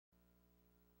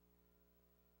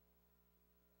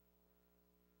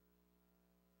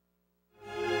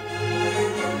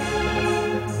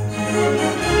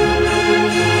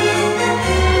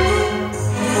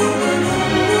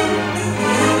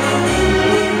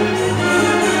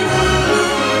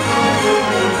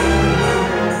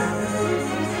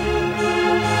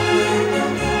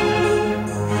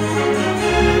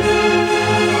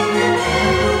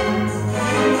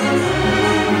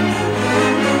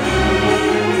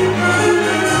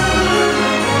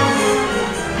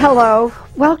Hello,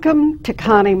 welcome to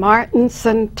Connie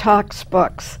Martinson Talks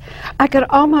Books. I could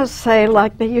almost say,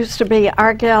 like they used to be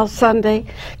Our Gal Sunday,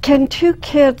 can two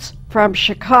kids from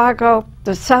Chicago,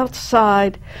 the South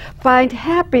Side, find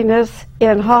happiness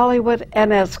in Hollywood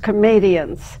and as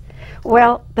comedians?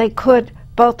 Well, they could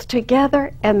both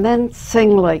together and then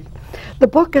singly. The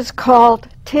book is called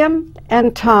Tim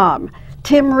and Tom.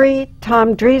 Tim Reid,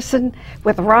 Tom Dreesen,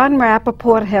 with Ron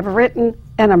Rappaport, have written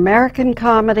an American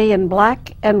comedy in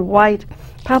black and white,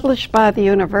 published by the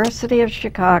University of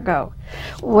Chicago.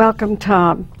 Welcome,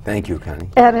 Tom. Thank you, Connie.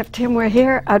 And if Tim were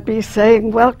here, I'd be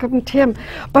saying, welcome, Tim.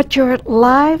 But your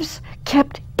lives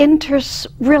kept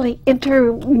really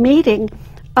intermeeting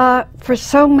for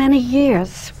so many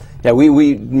years. Yeah,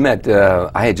 we met,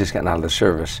 I had just gotten out of the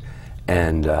service,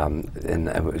 and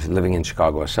I was living in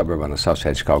Chicago, a suburb on the south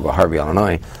side of Chicago, Harvey,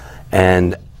 Illinois,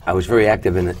 and I was very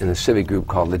active in a civic group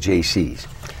called the JCs.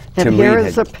 And Tim here Reid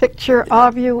is a picture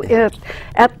of you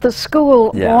at the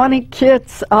school warning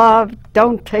kids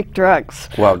don't take drugs.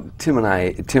 Well,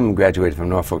 Tim graduated from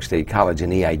Norfolk State College,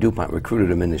 and E.I. DuPont recruited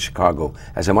him into Chicago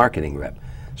as a marketing rep.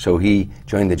 So he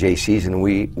joined the JCs, and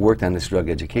we worked on this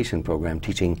drug education program,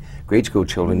 teaching grade school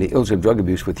children the ills of drug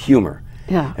abuse with humor.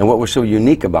 Yeah. And what was so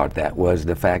unique about that was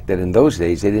the fact that in those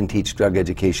days they didn't teach drug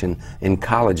education in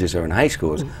colleges or in high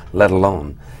schools, let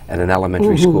alone at an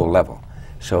elementary school level.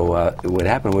 So what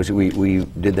happened was we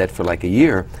did that for like a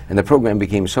year, and the program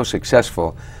became so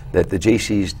successful that the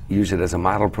JCs used it as a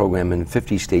model program in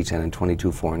 50 states and in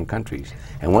 22 foreign countries.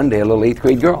 And one day a little 8th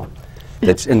grade girl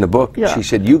that's in the book, she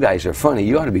said, "You guys are funny,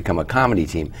 you ought to become a comedy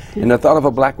team." And the thought of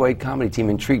a black-white comedy team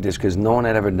intrigued us because no one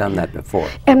had ever done that before.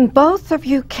 And both of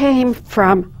you came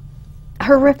from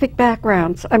horrific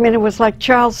backgrounds. I mean, it was like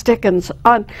Charles Dickens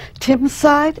on Tim's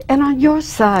side and on your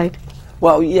side.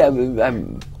 Well, yeah,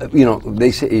 you know,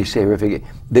 you say horrific.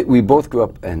 That we both grew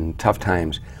up in tough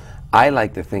times. I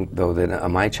like to think, though, that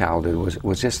my childhood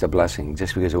was just a blessing,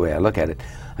 just because of the way I look at it.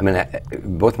 I mean,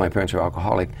 both my parents were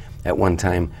alcoholic at one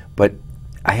time, but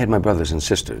I had my brothers and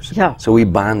sisters. Yeah. So we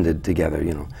bonded together,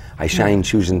 you know. I shined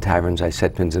shoes in taverns, I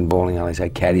set pins in bowling alleys, I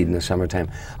caddied in the summertime.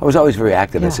 I was always very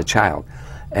active as a child.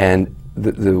 And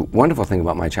the wonderful thing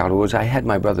about my childhood was I had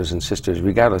my brothers and sisters,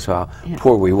 regardless of how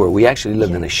poor we were. We actually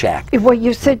lived in a shack. Well,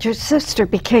 you said your sister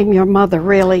became your mother,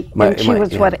 really, and she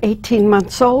was, what, 18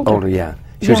 months older? Older, yeah.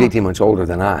 She was 18 months older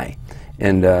than I.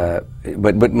 And,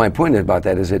 but my point about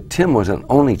that is that Tim was an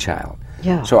only child.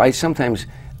 Yeah. So I sometimes,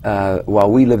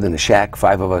 while we lived in a shack,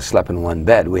 5 of us slept in one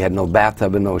bed. We had no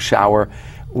bathtub and no shower.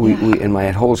 And I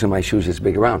had holes in my shoes this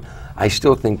big around. I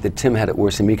still think that Tim had it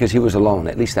worse than me because he was alone.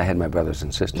 At least I had my brothers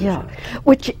and sisters. Yeah,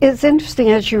 which is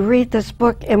interesting as you read this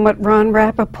book and what Ron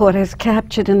Rappaport has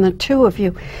captured in the two of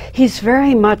you. He's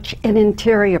very much an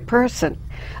interior person.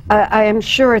 I am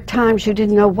sure at times you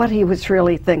didn't know what he was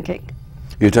really thinking.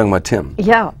 You're talking about Tim?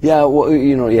 Yeah. Yeah, well,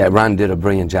 you know, Ron did a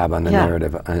brilliant job on the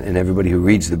narrative, and everybody who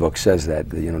reads the book says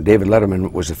that. You know, David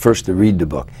Letterman was the first to read the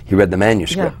book. He read the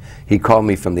manuscript. He called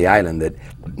me from the island that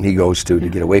he goes to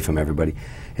get away from everybody,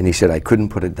 and he said, "I couldn't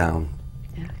put it down.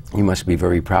 You must be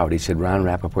very proud." He said, "Ron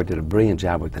Rappaport did a brilliant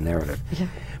job with the narrative."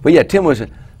 But yeah, Tim was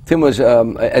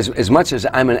as much as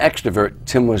I'm an extrovert,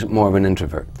 Tim was more of an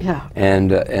introvert. Yeah.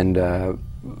 And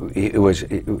it was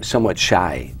somewhat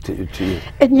shy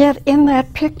And yet in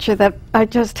that picture that I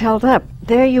just held up,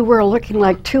 there you were looking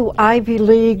like two Ivy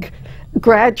League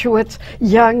graduates,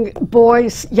 young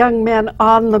boys, young men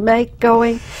on the make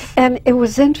going. And it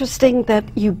was interesting that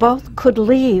you both could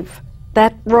leave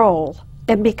that role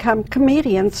and become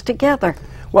comedians together.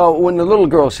 Well, when the little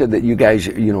girl said that you guys,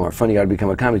 you know, are funny, you ought to become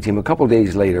a comedy team, a couple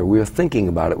days later, we were thinking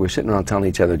about it. We were sitting around telling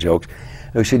each other jokes.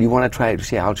 And we said, "You want to try it?" We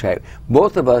said, "I'll try it."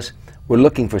 Both of us were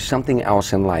looking for something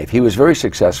else in life. He was very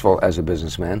successful as a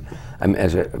businessman,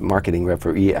 as a marketing rep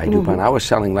for E.I. DuPont. I was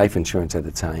selling life insurance at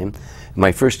the time.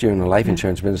 My first year in the life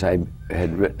insurance business, I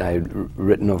had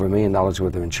written over $1 million worth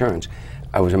of insurance.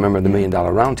 I was a member of the $1 Million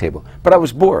Round Table, but I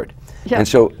was bored. And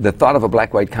so the thought of a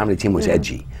black-white comedy team was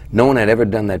edgy. No one had ever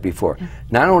done that before.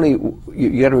 Not only,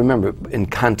 you got to remember, in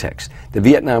context, the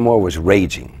Vietnam War was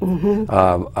raging.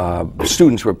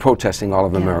 Students were protesting all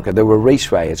over America. There were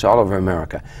race riots all over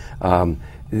America.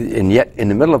 And yet, in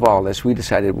the middle of all this, we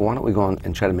decided, well, why don't we go on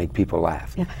and try to make people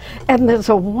laugh? And there's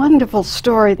a wonderful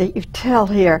story that you tell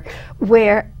here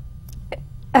where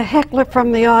a heckler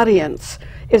from the audience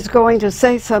is going to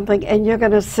say something and you're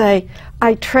going to say,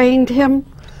 "I trained him."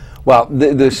 Well,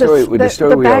 the story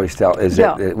we always tell is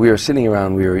that we were sitting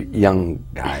around, we were young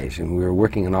guys, and we were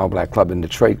working an all-black club in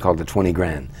Detroit called the 20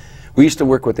 Grand. We used to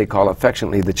work what they call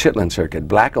affectionately the Chitlin circuit,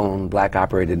 black-owned,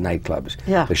 black-operated nightclubs.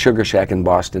 Yeah. The Sugar Shack in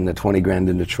Boston, the 20 Grand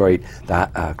in Detroit,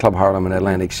 the Club Harlem in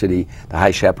Atlantic City, the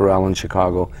High Chaparral in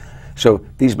Chicago. So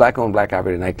these black-owned,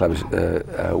 black-operated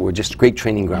nightclubs were just great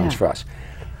training grounds for us.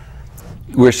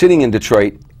 We're sitting in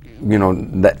Detroit, you know,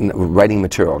 writing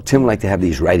material. Tim liked to have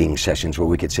these writing sessions where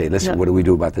we could say, listen, what do we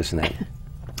do about this and that?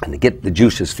 And to get the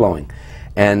juices flowing.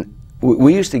 And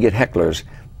we used to get hecklers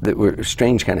that were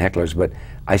strange kind of hecklers, but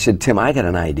I said, Tim, I got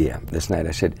an idea this night.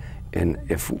 I said, and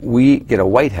if we get a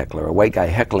white heckler, a white guy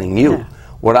heckling you,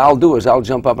 what I'll do is I'll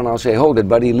jump up and I'll say, hold it,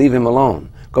 buddy, leave him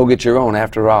alone. Go get your own.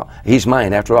 After all, he's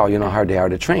mine. After all, you know how hard they are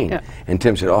to train. And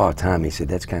Tim said, oh, Tom, he said,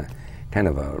 that's kind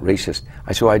of a racist.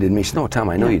 I said, well, I didn't mean it. He said, no, Tom,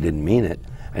 I know you didn't mean it.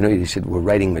 I know you. He said, we're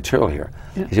writing material here.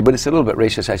 He said, but it's a little bit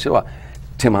racist. I said, well,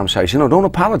 Tim, I'm sorry. He said, no, don't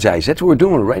apologize. That's what we're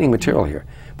doing. We're writing material here.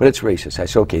 But it's racist. I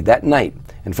said, okay. That night,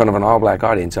 in front of an all-black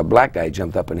audience, a black guy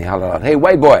jumped up and he hollered out, hey,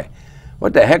 white boy,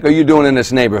 what the heck are you doing in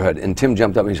this neighborhood? And Tim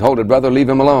jumped up and he said, hold it, brother, leave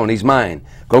him alone. He's mine.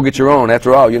 Go get your own.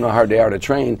 After all, you know how hard they are to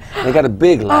train. And they got a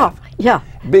big laugh. Oh, yeah.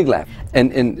 Big laugh.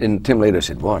 And Tim later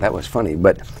said, wow, that was funny.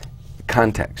 But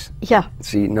context. Yeah.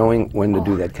 See, knowing when to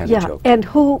do that kind of joke. And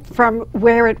who, from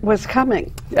where it was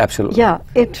coming. Absolutely. Yeah,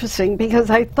 interesting, because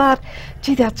I thought,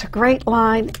 gee, that's a great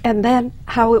line, and then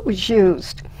how it was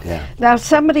used. Yeah. Now,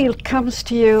 somebody comes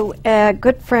to you, a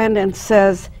good friend, and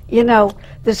says, you know,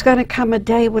 there's going to come a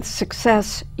day with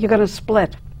success, you're going to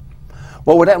split.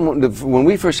 Well, what happened, when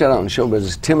we first set out in show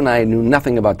business, Tim and I knew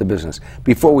nothing about the business.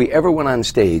 Before we ever went on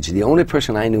stage, the only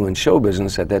person I knew in show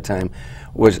business at that time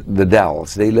was the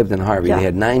Dells. They lived in Harvey. They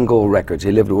had 9 gold records.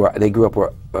 They grew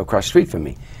up across the street from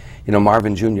me. You know,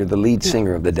 Marvin Jr., the lead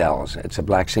singer of the Dells. It's a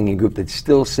black singing group that's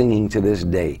still singing to this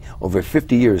day. Over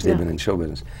 50 years they've been in show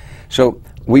business. So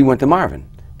we went to Marvin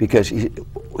because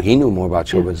he knew more about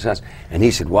show business than us. And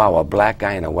he said, wow, a black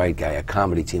guy and a white guy, a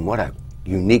comedy team, what a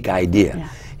unique idea. Yeah.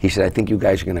 He said, I think you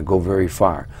guys are going to go very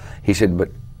far. He said,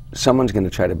 but someone's going to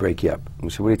try to break you up. I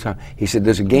said, what are you talking? He said,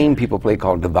 there's a game people play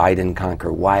called Divide and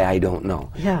Conquer. Why, I don't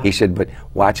know. Yeah. He said, but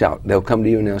watch out. They'll come to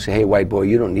you and they'll say, hey, white boy,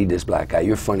 you don't need this black guy.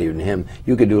 You're funnier than him.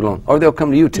 You could do it alone. Or they'll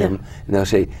come to you, Tim, and they'll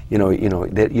say, you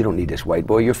don't need this white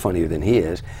boy. You're funnier than he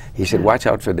is. He said, watch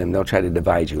out for them. They'll try to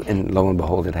divide you. And lo and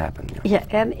behold, it happened. You know. Yeah,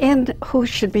 and who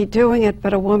should be doing it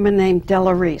but a woman named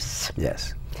Della Reese?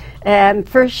 Yes. And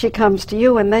first she comes to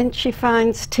you, and then she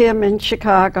finds Tim in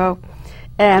Chicago.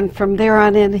 And from there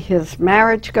on in, his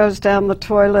marriage goes down the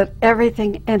toilet,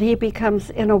 everything, and he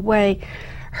becomes, in a way,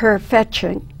 her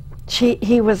fetching.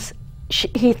 He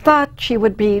thought she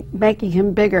would be making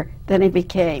him bigger than he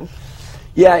became.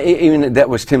 Yeah, even that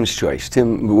was Tim's choice.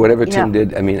 Tim, whatever Tim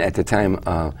did, I mean, at the time,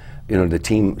 you know, the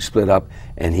team split up,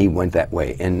 and he went that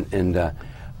way. And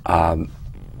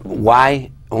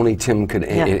why? Only Tim could.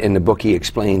 In the book, he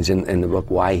explains in the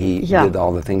book why he did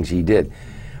all the things he did.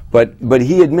 But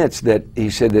he admits that he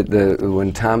said that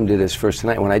when Tom did his first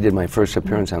Tonight, when I did my first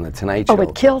appearance on the Tonight Show. Oh,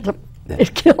 it killed him.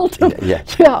 It killed him. Yeah.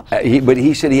 But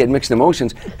he said he had mixed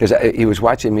emotions because he was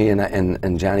watching me,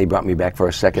 and Johnny brought me back for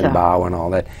a second bow and all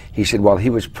that. He said, while he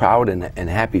was proud and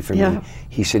happy for me,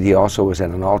 he said he also was at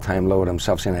an all-time low at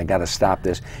himself, saying, I got to stop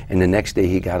this. And the next day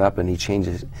he got up and he changed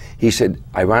his. He said,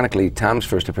 ironically, Tom's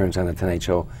first appearance on the Tonight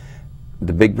Show,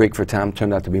 the big break for Tom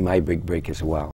turned out to be my big break as well.